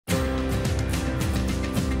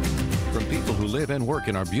who live and work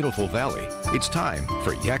in our beautiful valley. It's time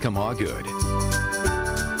for Yakima Good.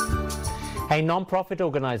 A non-profit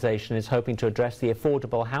organization is hoping to address the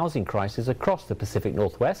affordable housing crisis across the Pacific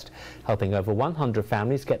Northwest, helping over 100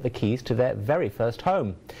 families get the keys to their very first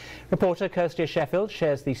home. Reporter Khirstia Sheffield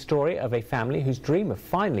shares the story of a family whose dream of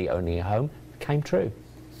finally owning a home came true.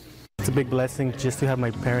 It's a big blessing just to have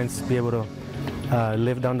my parents be able to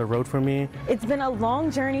live down the road for me. It's been a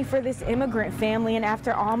long journey for this immigrant family, and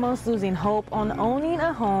after almost losing hope on owning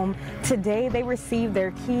a home, today they received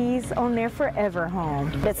their keys on their forever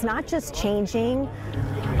home. It's not just changing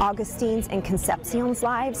Augustine's and Concepcion's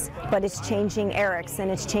lives, but it's changing Eric's,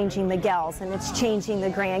 and it's changing Miguel's, and it's changing the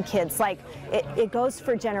grandkids. Like, it goes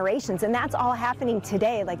for generations, and that's all happening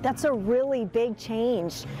today. Like, that's a really big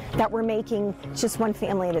change that we're making just one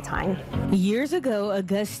family at a time. Years ago,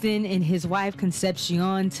 Augustine and his wife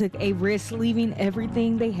Concepcion took a risk, leaving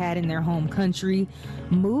everything they had in their home country,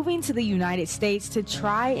 moving to the United States to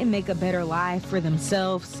try and make a better life for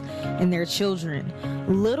themselves and their children.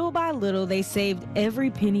 Little by little, they saved every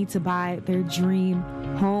penny to buy their dream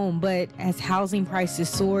home, but as housing prices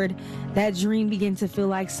soared, that dream began to feel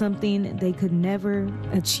like something they could never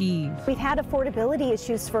achieve. We've had affordability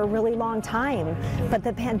issues for a really long time, but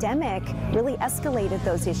the pandemic really escalated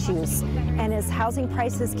those issues. And as housing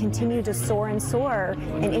prices continue to soar and soar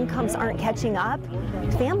and incomes aren't catching up,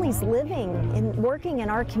 families living and working in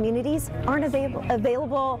our communities aren't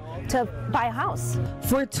available to buy a house.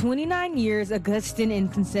 For 29 years, Augustine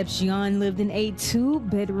and Concepcion lived in a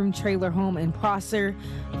 2-bedroom trailer home in Prosser,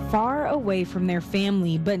 far away from their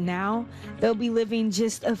family, but now they'll be living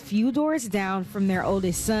just a few doors down from their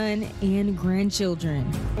oldest son and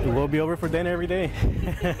grandchildren. We'll be over for dinner every day.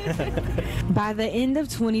 By the end of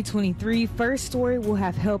 2023, First Story will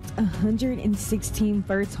have helped 116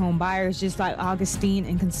 first home buyers just like Augustine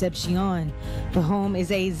and Concepcion. The home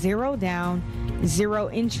is a zero down, zero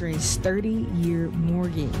interest, 30-year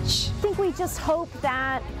mortgage. I think we just hope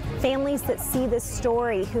that families that see this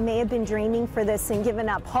story who may have been dreaming for this and given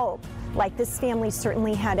up hope, like this family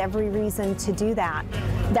certainly had every reason to do that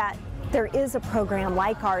there is a program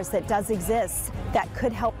like ours that does exist that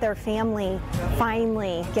could help their family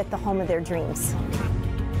finally get the home of their dreams.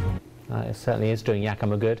 It certainly is doing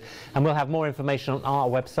Yakima good, and we'll have more information on our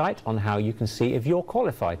website on how you can see if you're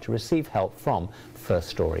qualified to receive help from First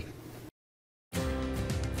Story.